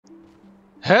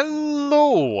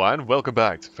Hello and welcome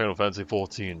back to Final Fantasy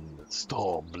XIV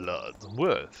Stormblood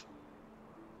with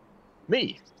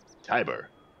Me, Tiber.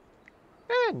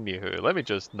 Anywho, let me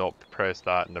just not press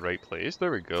that in the right place.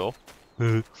 There we go.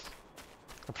 I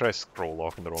pressed scroll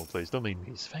lock in the wrong place. Don't mind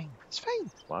me. It's fine. It's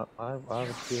fine. Why would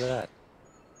you do that?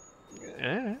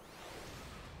 Yeah.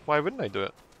 Why wouldn't I do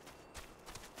it?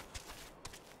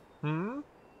 And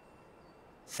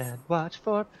watch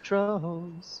for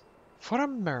patrols. For a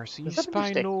mercy, Does that spy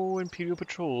understand? no Imperial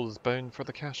patrols bound for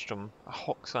the castrum. A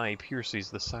hawk's eye pierces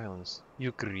the silence.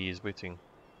 Yukari is waiting.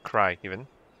 Cry, even.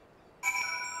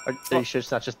 Are you sure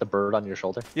it's not just the bird on your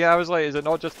shoulder? Yeah, I was like, is it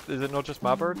not just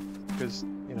my bird? Because,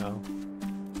 you know,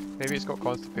 maybe it's got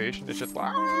constipation. It's just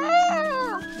like,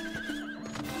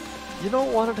 You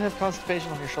don't want it to have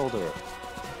constipation on your shoulder.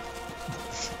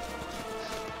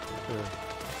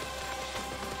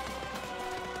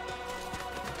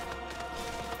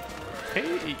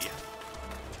 hey!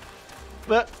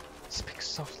 But Speak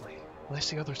softly, lest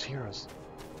the others hear us.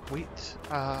 Wait,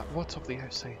 what's up the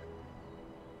outside?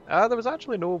 There was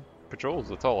actually no patrols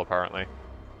at all, apparently.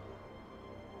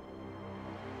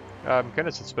 I'm kind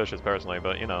of suspicious personally,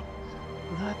 but you know.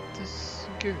 That is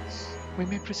good. We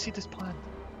may proceed as planned.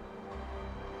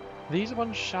 These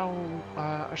ones shall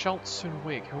soon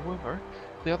wake. However,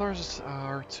 the others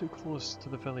are too close to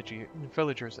the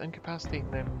villagers. Incapacitating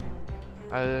them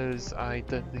as I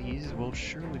did these will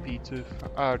surely be too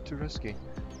risky.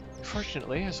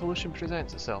 Fortunately, a solution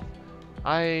presents itself.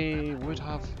 I would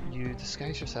have you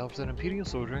disguise yourself as an Imperial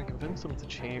soldier and convince them to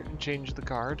change the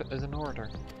guard as an order.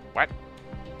 What?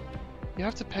 You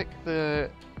have to pick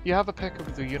You have a pick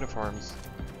of the uniforms.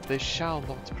 They shall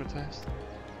not protest.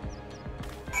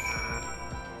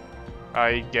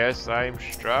 I guess I'm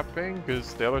strapping,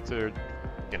 because the other two,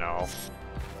 you know.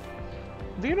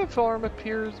 The uniform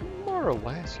appears more or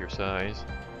less your size.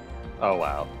 oh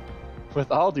wow. With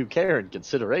all due care and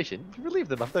consideration, you relieve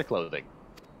them of their clothing.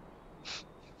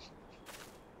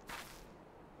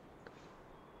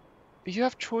 You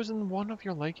have chosen one of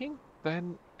your liking?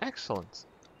 Then excellent.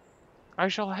 I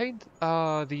shall hide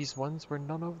these ones where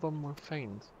none of them will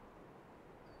find.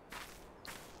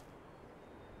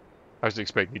 I was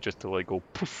expecting you just to like go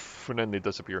poof and then they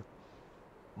disappear.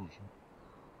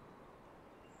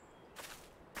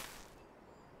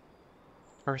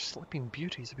 Our sleeping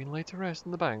beauties have been laid to rest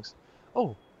in the banks.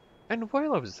 Oh, and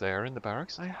while I was there in the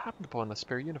barracks, I happened upon a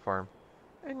spare uniform.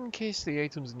 In case the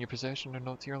items in your possession are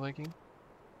not to your liking.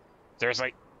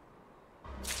 Seriously?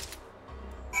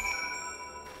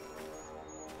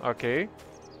 Okay.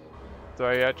 Do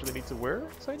I actually need to wear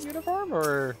said uniform,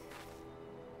 or...?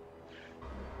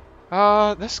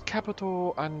 This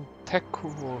Kabuto and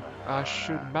Teku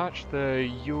should match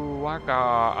the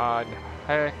Yuaga and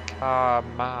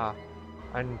Hekama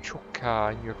and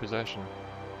Choka in your possession.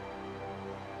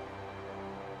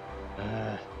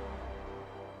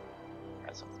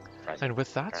 And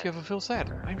with that, you have a full set.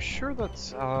 I'm sure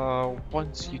that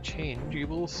once you change, you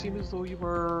will seem as though it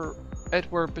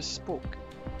were bespoke.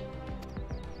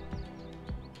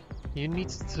 You need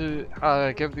to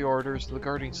give the orders to the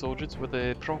guarding soldiers with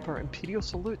a proper Imperial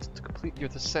salute to complete your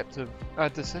deception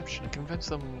and convince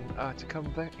them to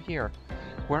come back here,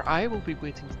 where I will be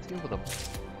waiting to deal with them.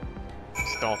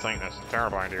 Still think that's a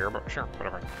terrible idea, but sure,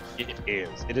 whatever. It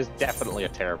is. It is definitely a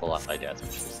terrible idea,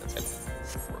 especially since it's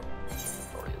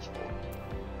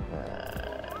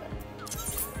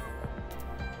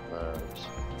gloves.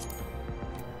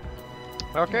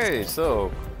 Okay,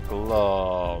 so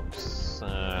gloves.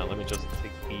 Let me just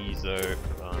take these out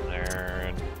on there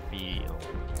and feel.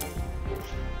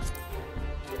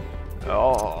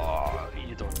 Oh,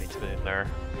 you don't need to be in there.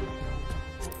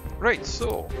 Right,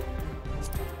 so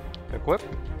equip,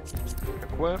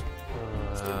 equip,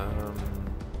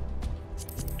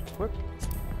 equip,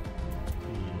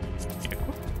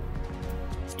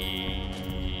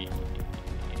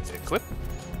 equip.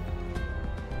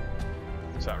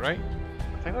 Is that right?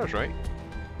 I think that was right.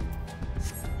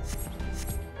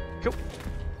 Cool.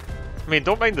 I mean,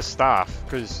 don't mind the staff,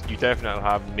 because you definitely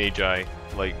have Magi,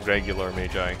 like regular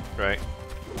Magi, right?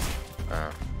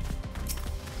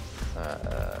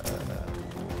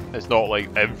 It's not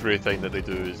like everything that they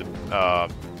do is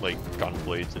like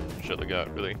gunblades and shit like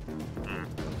that, really.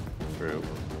 True.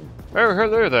 Oh,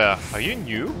 hello there. Are you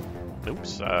new?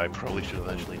 Oops, I probably should have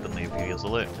actually done the Imperial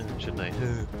Salute, shouldn't I?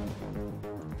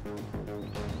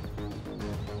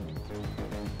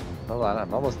 Hold on,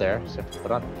 I'm almost there. Just have to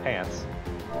put on pants.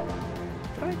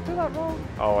 Did I do that wrong?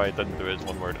 Oh, I didn't do it as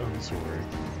one word. I'm sorry.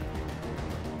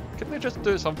 Couldn't they just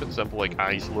do something simple like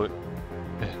eye salute?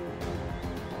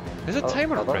 Is it Oh, time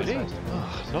that was already? nice.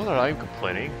 Ugh, not that I'm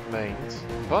complaining, mind.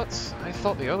 But I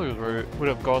thought the others would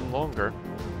have gone longer.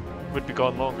 Would be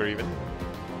gone longer even.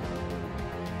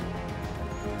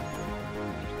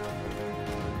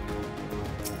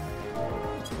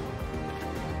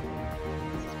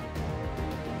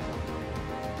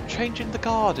 Changing the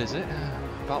guard, is it?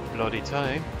 About bloody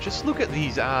time. Just look at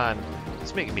these, Anne.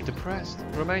 It's making me depressed.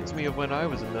 Reminds me of when I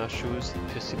was in their shoes,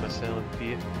 pissing myself in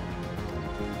fear.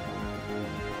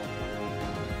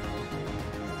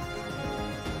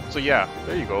 So yeah,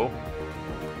 there you go.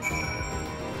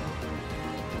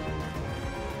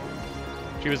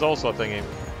 She was also thinking,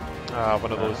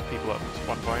 one of those people at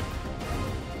one point.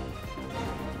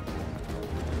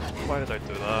 Why did I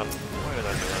do that? Why did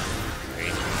I do that?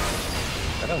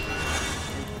 I know.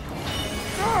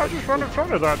 Ah, I just ran in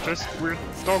front of that, just weird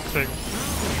dog thing.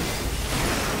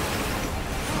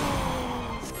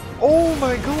 Oh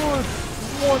my god!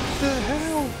 What the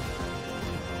hell?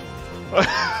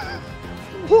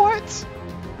 What?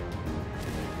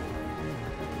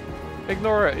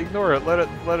 Ignore it,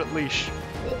 let it leash.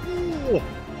 Oh!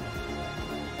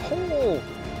 Oh!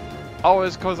 Oh,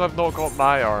 it's because I've not got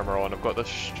my armor on, I've got this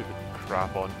stupid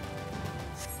crap on.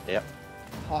 Yep.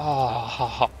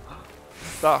 Oh,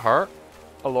 that hurt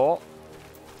a lot.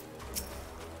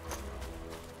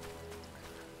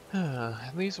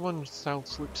 These ones now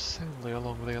sleep soundly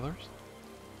along with the others.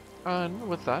 And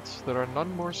with that, there are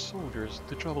none more soldiers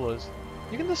to trouble us.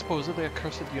 You can dispose of the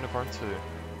accursed unicorn too.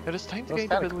 It is time to That's gain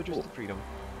the kinda villagers cool. to freedom.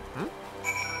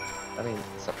 I mean,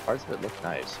 some parts of it look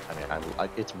nice. I mean,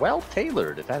 it's well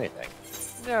tailored, if anything.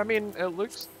 Yeah, I mean, it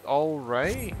looks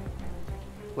alright.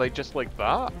 Like, just like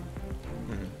that.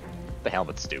 The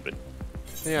helmet's stupid.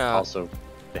 Yeah. Also,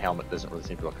 the helmet doesn't really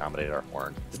seem to accommodate our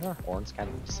horn. Didn't our horns kind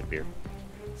of disappear?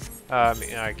 I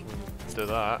mean, I can do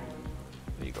that.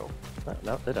 There you go.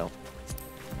 No, they don't.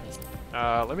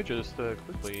 Let me just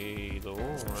quickly though,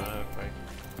 if I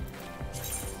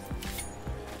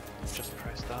just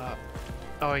press that.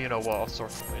 Oh, you know what? I'll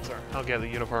sort them later. I'll get the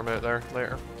uniform out there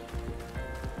later.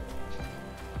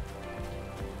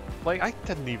 Like, I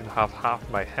didn't even have half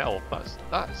my health.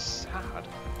 That's sad.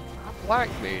 I'm black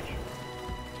mage.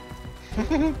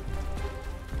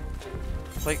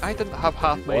 Like, I didn't have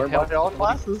half my More health. about all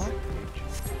classes. Black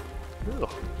mage.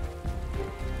 Ugh.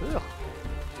 Ugh.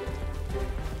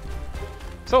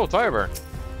 So, Tiber.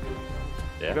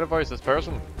 Yeah. I'm gonna voice this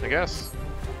person, I guess.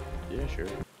 Yeah, sure.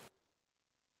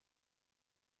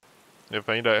 To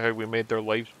find out how we made their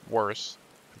lives worse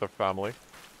for their family.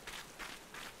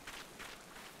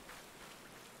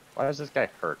 Why is this guy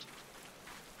hurt?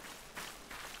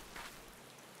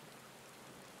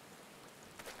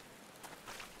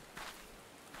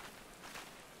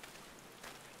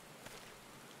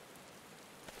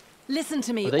 Listen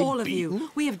to me, Are they all of beaten?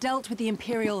 you. We have dealt with the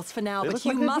Imperials for now, They but look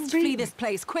you like they've must been flee beaten. this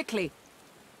place quickly.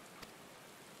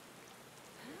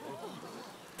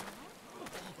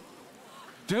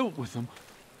 Dealt with them?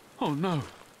 Oh no.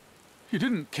 You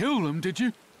didn't kill them, did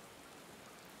you?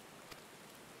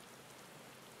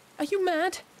 Are you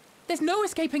mad? There's no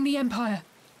escaping the Empire.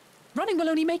 Running will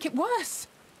only make it worse.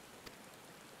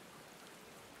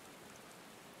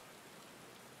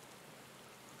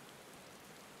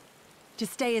 To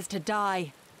stay is to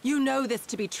die. You know this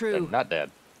to be They're true. not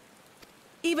dead.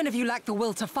 Even if you lack the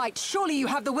will to fight, surely you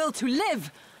have the will to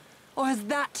live! Or has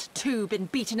that, too, been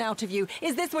beaten out of you?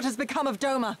 Is this what has become of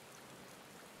Doma?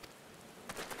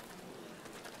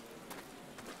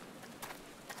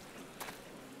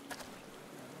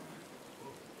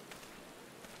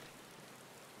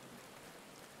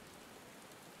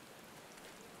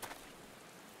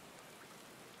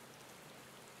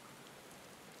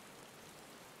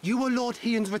 You were Lord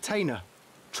Hian's retainer,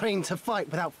 trained to fight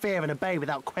without fear and obey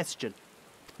without question.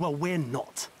 Well, we're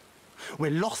not.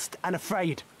 We're lost and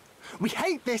afraid. We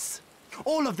hate this,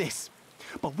 all of this,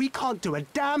 but we can't do a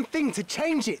damn thing to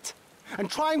change it. And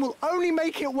trying will only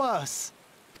make it worse.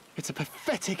 It's a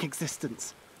pathetic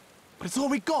existence, but it's all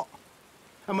we got.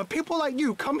 And when people like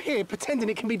you come here pretending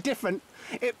it can be different,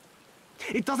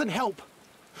 it doesn't help,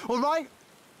 all right?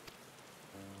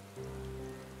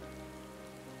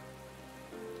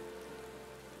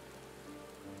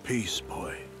 Peace,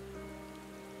 boy.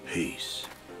 Peace.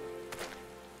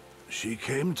 She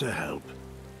came to help,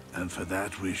 and for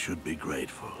that we should be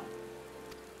grateful.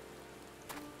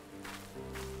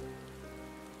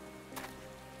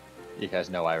 He has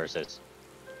no irises.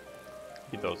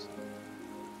 He does.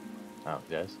 Oh,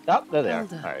 yes. Oh, there they are.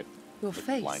 Elder, Alright. Your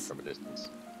Flying face. from a distance.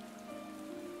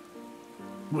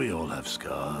 We all have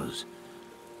scars.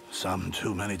 Some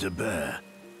too many to bear.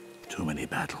 Too many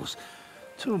battles.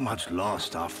 Too much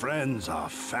lost, our friends, our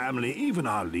family, even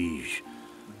our liege.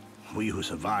 We who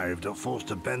survived are forced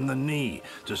to bend the knee,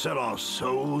 to sell our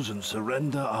souls and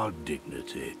surrender our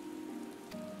dignity.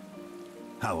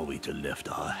 How are we to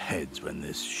lift our heads when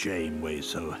this shame weighs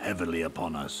so heavily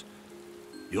upon us?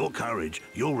 Your courage,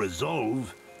 your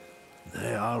resolve,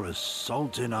 they are as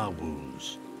salt in our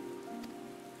wounds.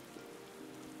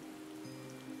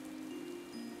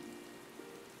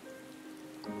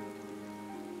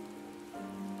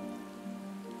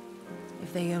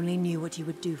 If they only knew what you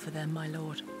would do for them, my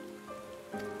lord.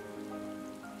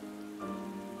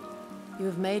 You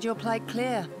have made your plight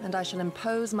clear, and I shall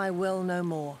impose my will no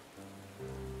more.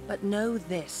 But know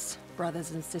this,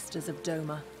 brothers and sisters of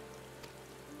Doma.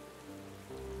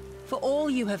 For all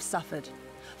you have suffered,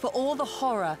 for all the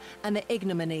horror and the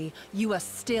ignominy, you are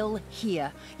still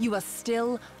here. You are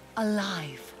still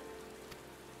alive.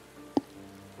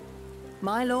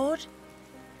 My lord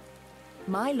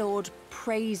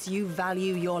prays you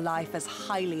value your life as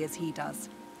highly as he does.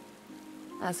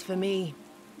 As for me,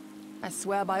 I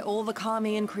swear by all the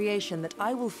kami in creation that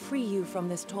I will free you from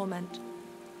this torment,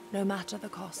 no matter the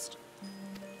cost.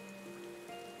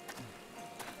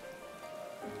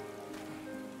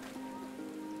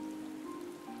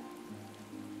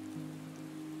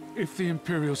 If the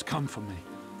Imperials come for me,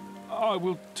 I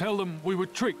will tell them we were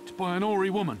tricked by an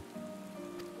Ori woman.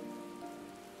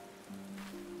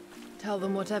 Tell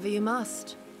them whatever you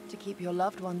must to keep your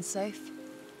loved ones safe.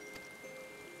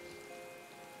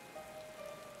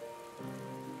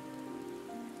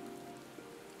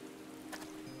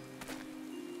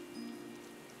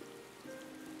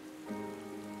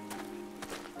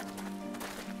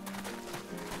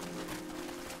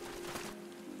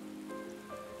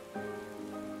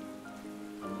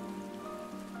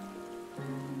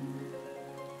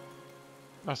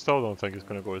 I still don't think it's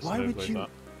going to go as Why smooth would like you- that.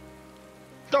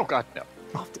 Oh god, no.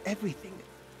 After everything.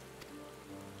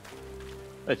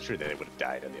 That's true that they would have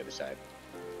died on the other side.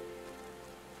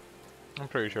 I'm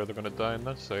pretty sure they're going to die on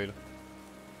this side.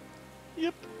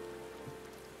 Yep.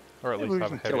 Or at Yeah, least we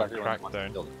have a can kill heavy everyone who wants to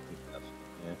crackdown. kill them and stuff.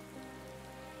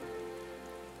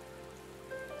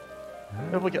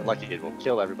 Yeah. If we get lucky, it will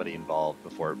kill everybody involved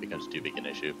before it becomes too big an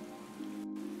issue.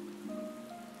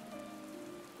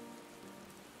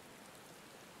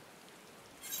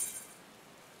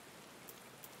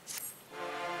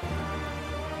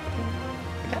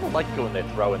 I kind of like going there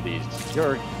throwing these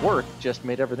 "your work just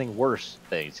made everything worse"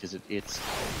 things, because it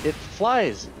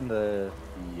flies in the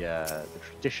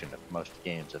tradition of most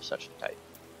games of such a type.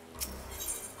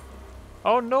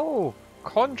 Oh no!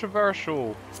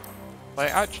 Controversial!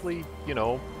 Like, actually, you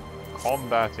know,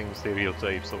 combating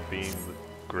stereotypes of being the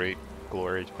great,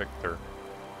 glorious victor.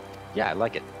 Yeah, I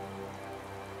like it.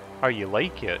 How you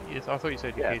like it? I thought you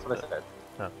said you Yeah, hated that's it. what I said.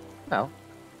 Huh. No.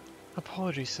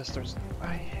 Apologies, sisters.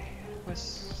 I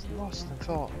was lost in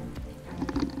thought.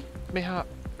 Mayhap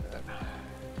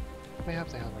they have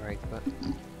the right, but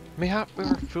mayhap we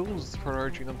were fools for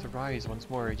urging them to rise once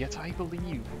more. Yet I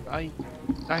believe, I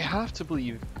have to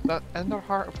believe that in their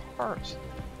heart of hearts,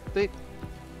 they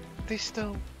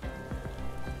still.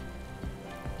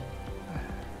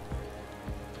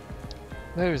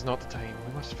 Now is not the time.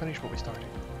 We must finish what we started.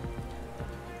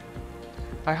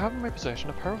 I have in my possession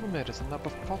a powerful medicine that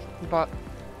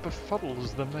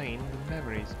befuddles the mind and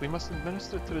memories. We must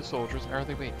administer it to the soldiers ere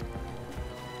they wake.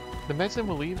 The medicine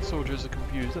will leave the soldiers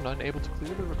confused and unable to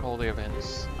clearly recall the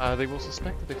events. They will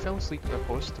suspect that they fell asleep at their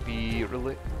post to be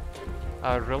reluctant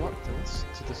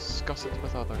to discuss it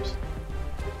with others.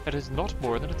 It is not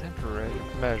more than a temporary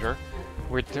measure.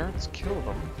 We daren't kill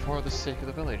them for the sake of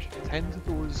the village. Tend to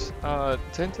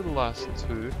the last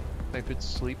two. They bid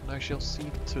sleep, and I shall see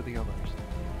to the others.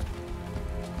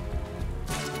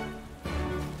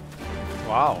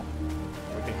 Wow.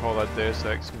 We can call that Deus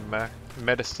Ex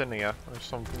Medicinia or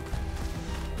something.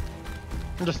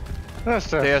 Just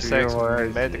Deus Ex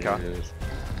Medica.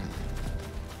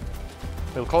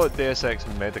 We'll call it Deus Ex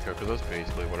Medica because that's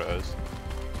basically what it is.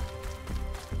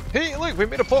 Hey, look, we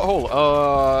made a pothole!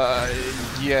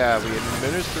 Yeah, we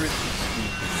administered it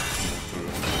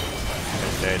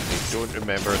and then we don't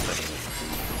remember a thing.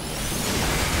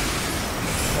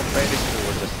 Well, basically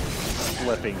we're just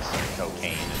slipping some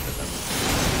cocaine into them.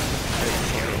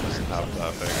 It's not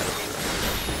that big.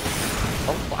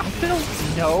 Oh, I don't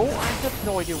know. I have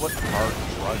no idea what hard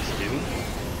drugs do.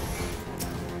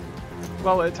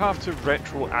 Well, it'd have to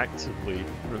retroactively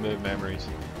remove memories.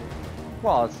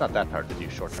 Well, it's not that hard to do.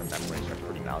 Short-term memories are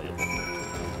pretty malleable.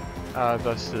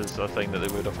 This is a thing that they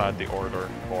would have had the order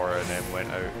for and then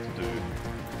went out to do.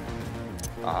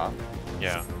 Uh-huh.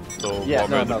 Yeah. So Yeah, what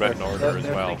about the written order as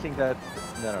they're well? thinking that...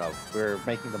 No. We're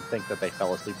making them think that they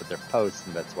fell asleep at their posts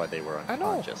and that's why they were I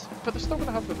know, unconscious. but they're still going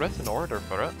to have the written order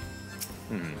for it.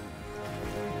 Hmm.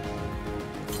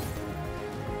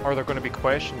 Or they're going to be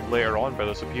questioned later on by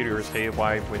the superiors, hey,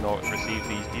 why have we not received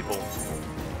these people?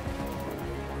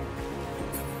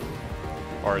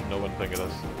 Or did no one think of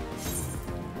this?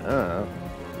 I don't know.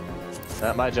 It's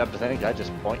not my job to think, I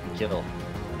just point and kill.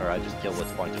 Or I just kill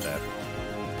what's pointed at.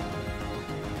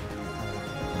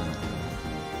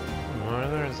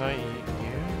 Mother, is that you?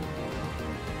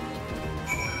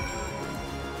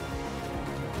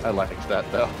 I liked that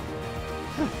though.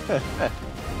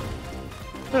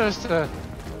 Just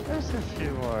a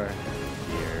few more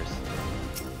years.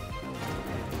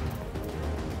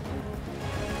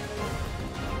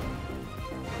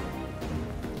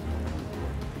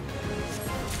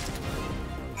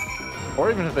 Or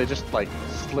even if they just like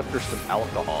slip her some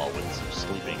alcohol with some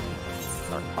sleeping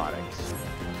narcotics.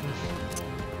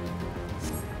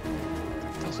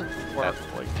 It doesn't work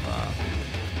like that.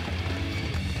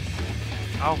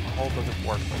 Alcohol doesn't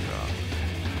work like that.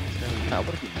 Now,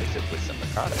 what if you mix it with some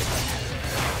narcotics?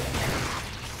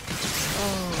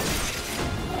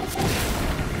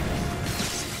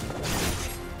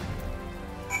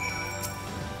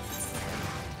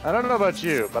 I don't know about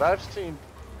you, but I've seen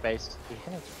basically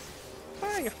hands.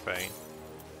 Ah, you're fine.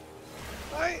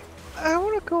 I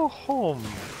want to go home.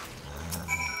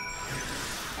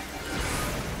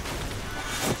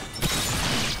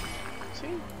 See?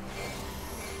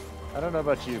 I don't know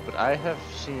about you, but I have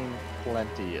seen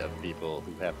plenty of people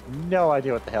who have no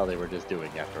idea what the hell they were just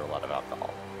doing after a lot of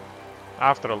alcohol.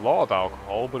 After a lot of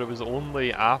alcohol, but it was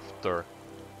only after,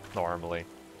 normally.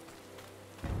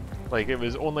 Like, it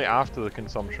was only after the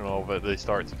consumption of it they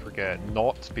start to forget,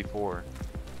 not before.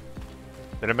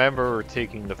 They remember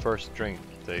taking the first drink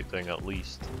type thing at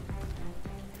least.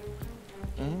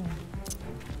 I'm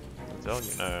telling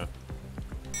you now.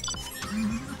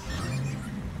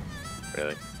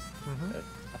 Really? Mm-hmm.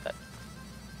 Not that.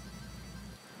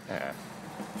 Yeah.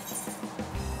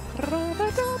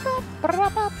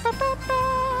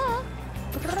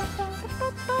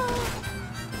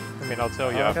 I mean, I'll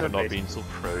tell you Oh, after kind of not basic. being so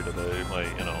proud about,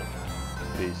 like, you know,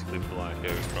 basically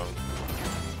blackout drunk.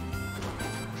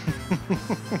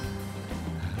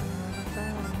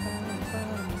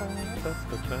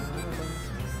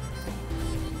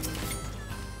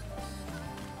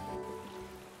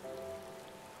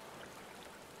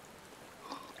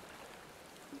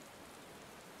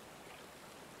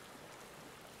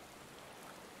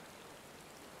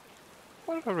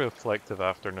 What a reflective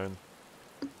afternoon.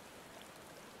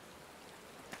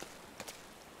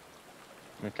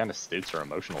 It kind of suits her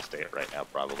emotional state right now,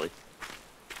 probably.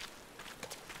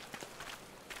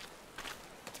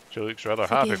 She looks rather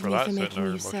happy Forgive for me that, for sitting making her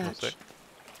you emotional search. state.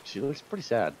 She looks pretty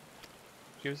sad.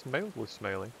 She was mildly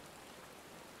smiling.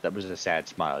 That was a sad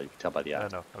smile, you can tell by the I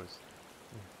eyes. know, I was...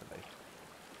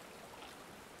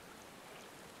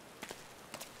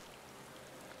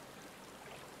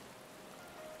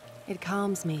 It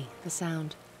calms me, the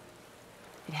sound.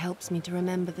 It helps me to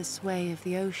remember the sway of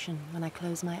the ocean when I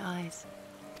close my eyes.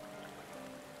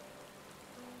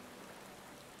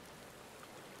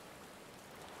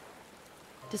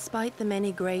 Despite the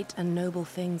many great and noble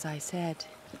things I said,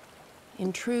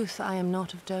 in truth I am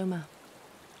not of Doma.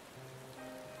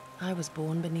 I was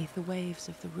born beneath the waves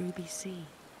of the Ruby Sea.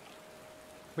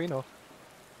 We know.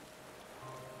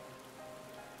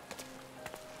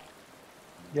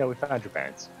 Yeah, we found your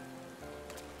parents.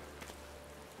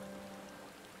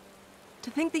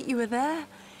 To think that you were there,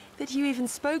 that you even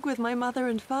spoke with my mother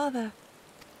and father.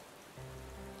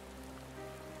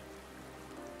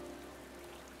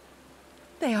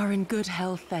 They are in good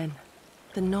health then.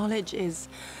 The knowledge is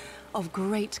of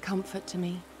great comfort to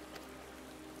me.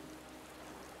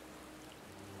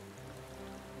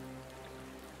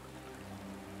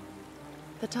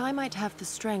 That I might have the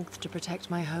strength to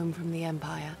protect my home from the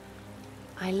Empire,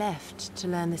 I left to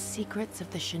learn the secrets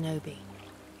of the shinobi.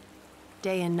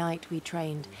 Day and night we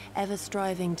trained, ever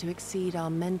striving to exceed our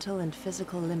mental and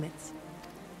physical limits.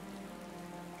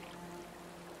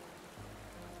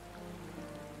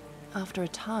 After a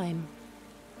time,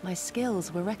 my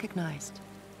skills were recognized,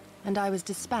 and I was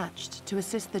dispatched to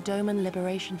assist the Doman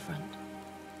Liberation Front.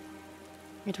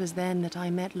 It was then that I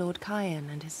met Lord Kayan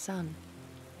and his son,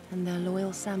 and their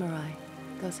loyal samurai,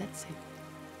 Gosetsu.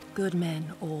 Good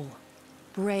men all.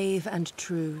 Brave and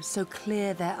true, so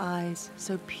clear their eyes,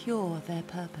 so pure their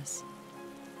purpose.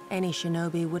 Any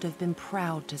shinobi would have been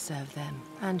proud to serve them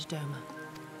and Doma.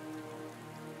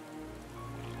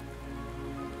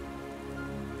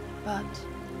 But,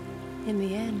 in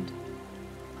the end,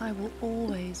 I will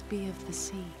always be of the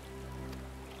sea.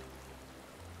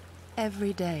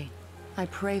 Every day, I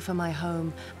pray for my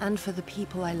home and for the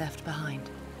people I left behind,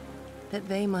 that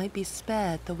they might be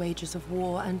spared the wages of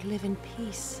war and live in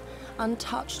peace,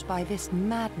 untouched by this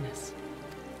madness.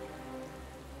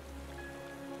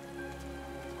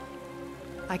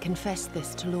 I confessed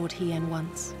this to Lord Hien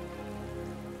once.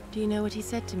 Do you know what he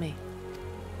said to me?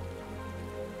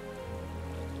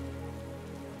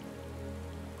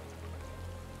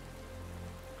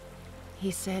 He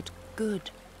said,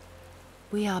 "Good.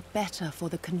 We are better for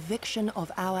the conviction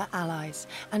of our allies,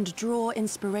 and draw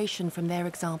inspiration from their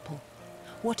example.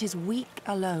 What is weak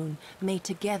alone may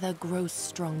together grow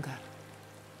stronger."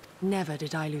 Never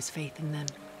did I lose faith in them.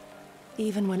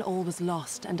 Even when all was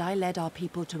lost and I led our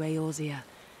people to Eorzea,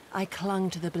 I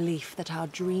clung to the belief that our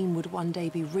dream would one day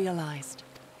be realized.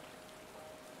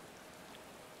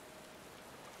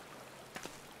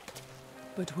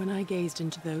 But when I gazed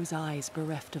into those eyes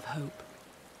bereft of hope,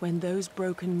 when those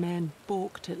broken men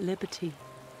balked at liberty,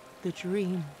 the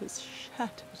dream was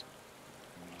shattered.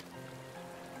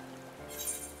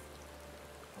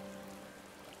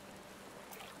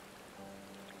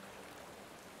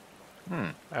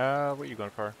 What are you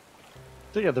going for?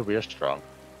 Together we are strong.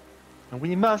 And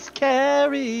we must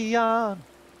carry on.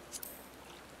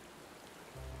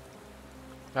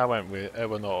 I went with it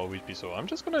will not always be so. I'm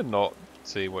just gonna not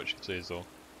say what she says though.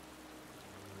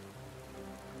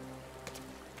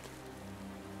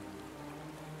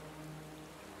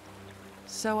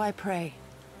 So I pray,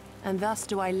 and thus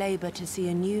do I labor to see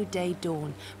a new day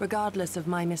dawn, regardless of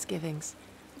my misgivings.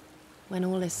 When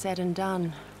all is said and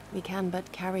done, we can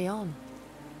but carry on,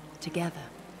 together.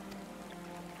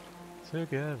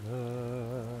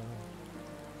 Together.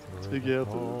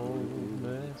 Together.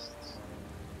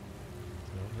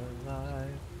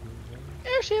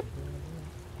 Airship!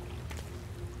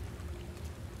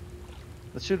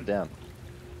 Let's shoot it down.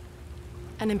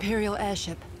 An Imperial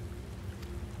airship.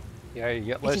 Yeah,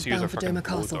 It let's is use our bound for fucking Doma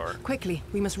Castle. Bodar. Quickly,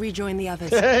 we must rejoin the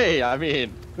others. Hey, I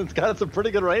mean, it's got some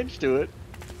pretty good range to it.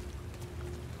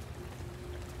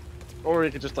 Or we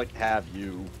could just, like, have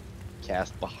you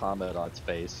cast Bahamut on its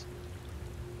face.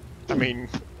 I mean,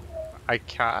 I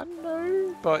can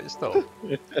now, but still.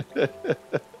 I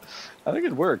think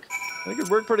it'd work. I think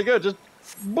it'd work pretty good. Just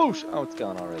boosh! Oh, it's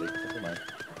gone already. Never mind.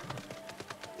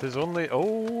 There's only.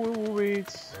 Oh,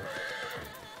 wait.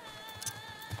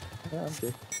 Yeah, I'm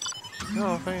good.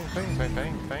 No, fine.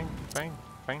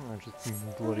 I'm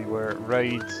just bloody where.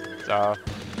 Right.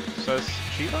 Says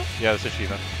Shiva? Yeah, this is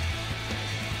Shiva.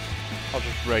 I'll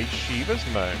just ride Shiva's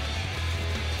mount.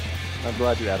 I'm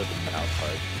glad you added the mount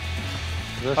part.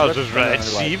 I'll just ride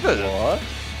Shiva's. What?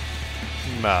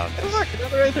 Man. Hey, look,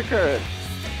 another Aether Current!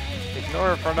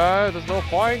 Ignore it for now, there's no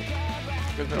point.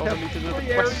 Because we We only need to do have the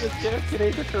 3 areas quest. to get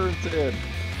Aether Currents in.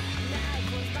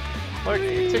 Look,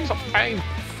 it takes up time.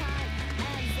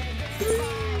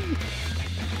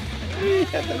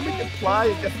 And then we can fly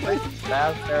and get places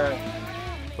faster.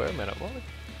 Wait a minute, what?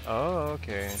 Oh,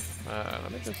 okay.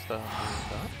 Let me just do that.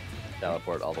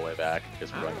 Teleport all the way back,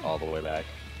 because we're running all the way back.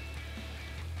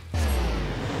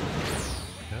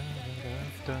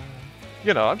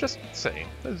 You know, I'm just saying.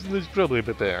 There's probably a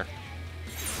bit there.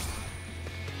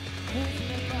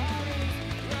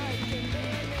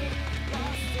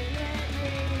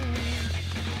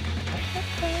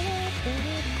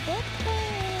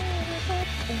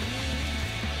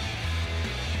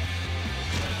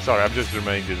 Sorry, I'm just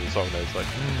reminded of the song that it's like,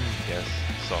 yes,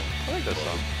 song. I like this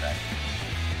song.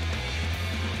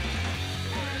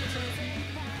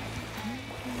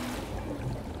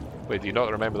 Wait, do you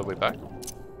not remember the way back?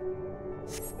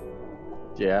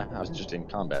 Yeah, I was just in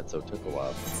combat, so it took a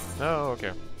while. Oh,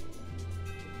 okay.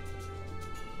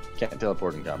 Can't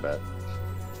teleport in combat.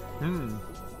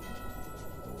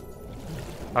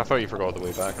 I thought you forgot the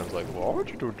way back. I was like, what?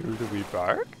 You don't do the way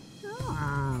back?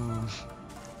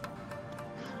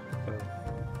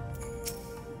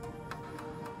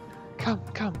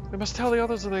 Come. We must tell the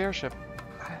others of the airship.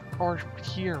 Or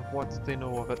hear what they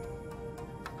know of it.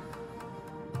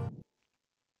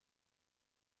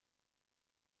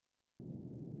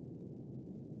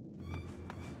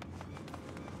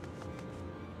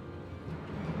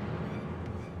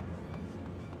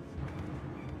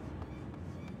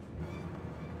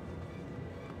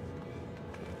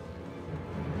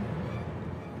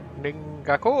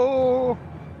 Ningako!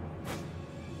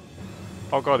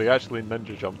 Oh god, he actually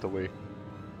ninja jumped away.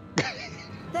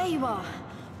 There you are.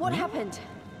 What happened?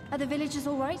 Are the villagers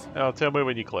all right? Oh, tell me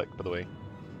when you click, by the way.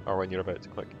 Or when you're about to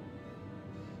click.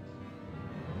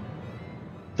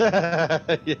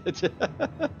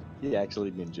 He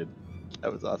actually ninja'd.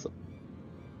 That was awesome.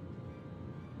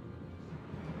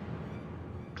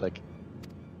 Click.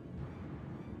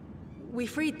 We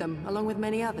freed them, along with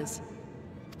many others.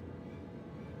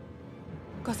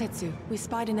 Gosetsu, we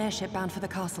spied an airship bound for the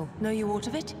castle. Know you aught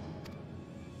of it?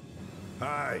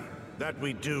 Aye, that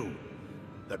we do.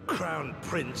 The Crown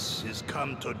Prince is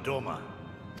come to Doma.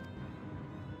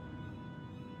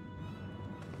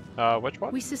 Which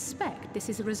one? We suspect this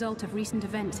is a result of recent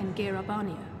events in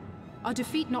Girabania. Our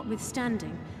defeat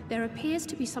notwithstanding, there appears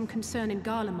to be some concern in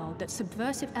Garlemald that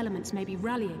subversive elements may be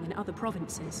rallying in other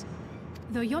provinces.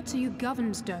 Though Yotsuyu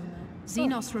governs Doma,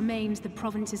 Xenos remains the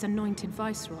province's anointed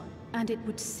viceroy, and it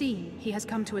would seem he has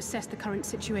come to assess the current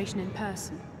situation in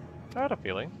person. I had a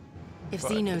feeling. If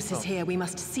But Xenos is here, we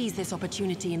must seize this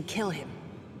opportunity and kill him.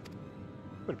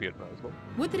 Would be advisable.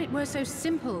 Would that it were so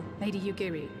simple, Lady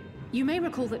Yugiri. You may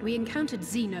recall that we encountered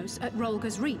Xenos at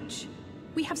Rolga's Reach.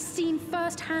 We have seen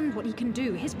firsthand what he can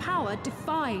do. His power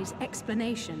defies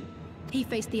explanation. He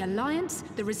faced the Alliance,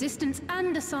 the Resistance,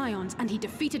 and the Scions, and he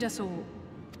defeated us all.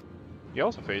 You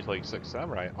also faced like 6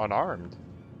 samurai unarmed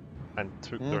and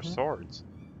took their swords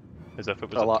as if it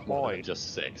was A lot more toy. than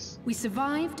just 6. We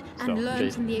survived and So,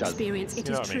 learned from the does- experience, it you is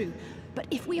know what I mean? true. But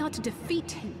if we are to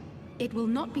defeat him, it will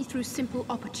not be through simple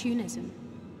opportunism.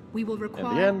 We will In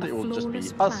require the end, a it will just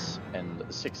flawless be plan. us and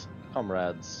 6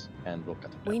 comrades, and we'll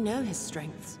cut it We down. know his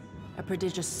strengths. A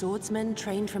prodigious swordsman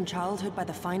trained from childhood by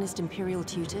the finest Imperial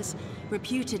tutors,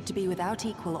 reputed to be without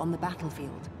equal on the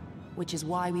battlefield, which is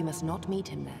why we must not meet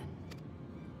him there.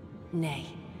 Nay,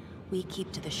 we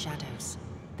keep to the shadows,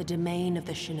 the domain of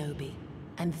the shinobi,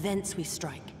 and thence we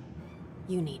strike.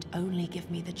 You need only give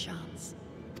me the chance.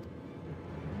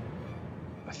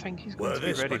 I think he's going Were to be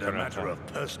this ready but for a matter it. of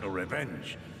personal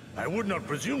revenge, I would not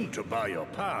presume to bar your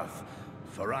path,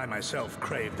 for I myself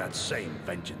crave that same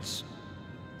vengeance.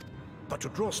 But to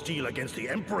draw steel against the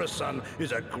Emperor's son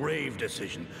is a grave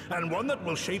decision, and one that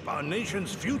will shape our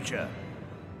nation's future.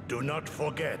 Do not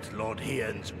forget Lord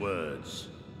Hien's words.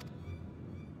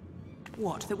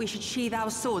 What, that we should sheathe our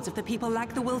swords if the people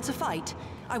lack the will to fight?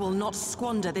 I will not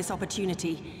squander this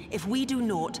opportunity. If we do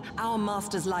naught, our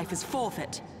master's life is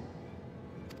forfeit.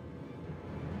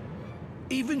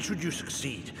 Even should you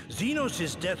succeed,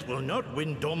 Xenos' death will not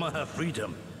win Doma her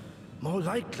freedom. More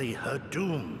likely, her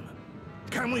doom.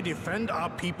 Can we defend our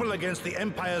people against the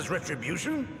Empire's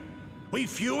retribution? We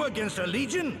few against a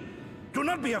legion? Do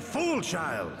not be a fool,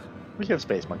 child! We have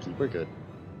Space Monkey, we're good.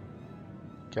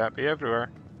 Can't be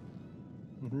everywhere.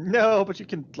 No, but you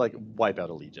can, like, wipe out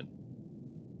a legion.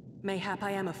 Mayhap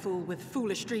I am a fool with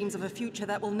foolish dreams of a future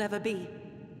that will never be.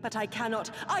 But I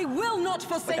cannot, I will not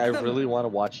forsake Like, I them! really want to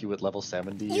watch you at level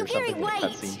 70 or Yugiri, something in a wait!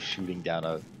 cutscene shooting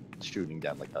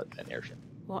down like an airship.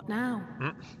 What now?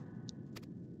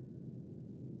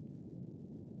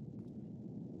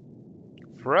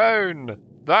 Frown!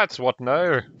 That's what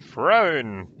now.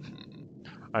 Frown!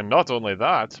 And not only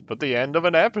that, but the end of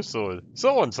an episode.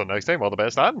 So until next time, all the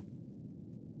best, and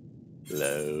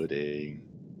Loading.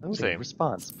 Loading Same.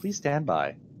 response. Please stand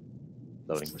by.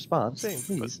 Loading response. Same,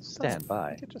 but Please stand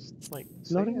by. you could just like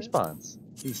say Loading it. response.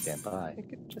 Please stand by. You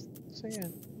could just say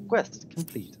it. Quest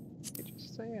complete. You could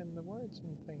just say in the words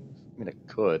and things. I mean, it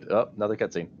could. Oh, another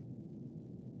cutscene.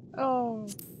 Oh,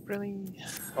 really?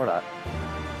 Or not.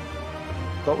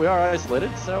 But we are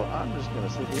isolated, so I'm just going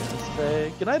to sit here and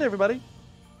say goodnight, everybody.